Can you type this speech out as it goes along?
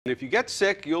If you get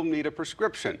sick, you'll need a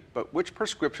prescription. But which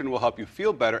prescription will help you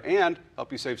feel better and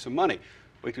help you save some money?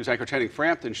 Wake News anchor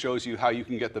Frampton shows you how you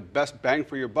can get the best bang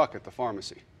for your buck at the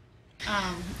pharmacy.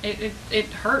 It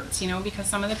hurts, because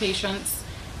some of the patients,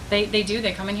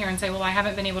 they come in here and say, well, I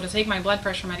haven't been able to take my blood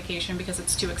pressure medication because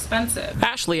it's too expensive.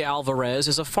 Ashley Alvarez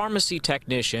is a pharmacy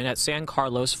technician at San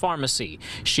Carlos Pharmacy.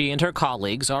 She and her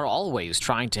colleagues are always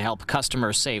trying to help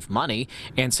customers save money,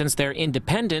 and since they're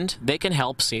independent, they can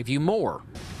help save you more.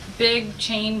 Big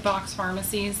chain box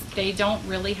pharmacies, they don't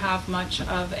really have much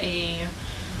of a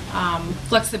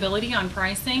flexibility on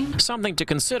pricing. Something to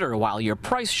consider while you're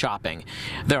price shopping.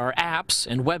 There are apps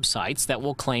and websites that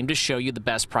will claim to show you the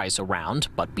best price around,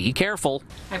 but be careful.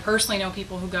 I personally know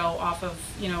people who go off of,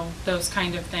 those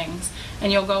kind of things,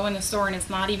 and you'll go in the store and it's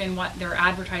not even what they're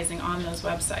advertising on those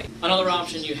websites. Another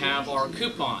option you have are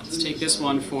coupons. Take this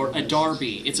one for a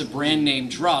Darby. It's a brand name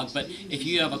drug, but if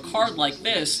you have a card like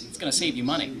this, it's going to save you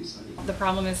money. The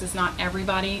problem is not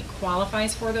everybody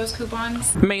qualifies for those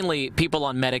coupons. Mainly people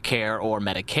on Medicare or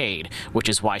Medicaid, which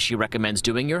is why she recommends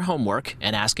doing your homework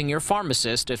and asking your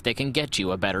pharmacist if they can get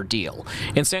you a better deal.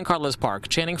 In San Carlos Park,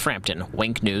 Frampton,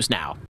 Wink News Now.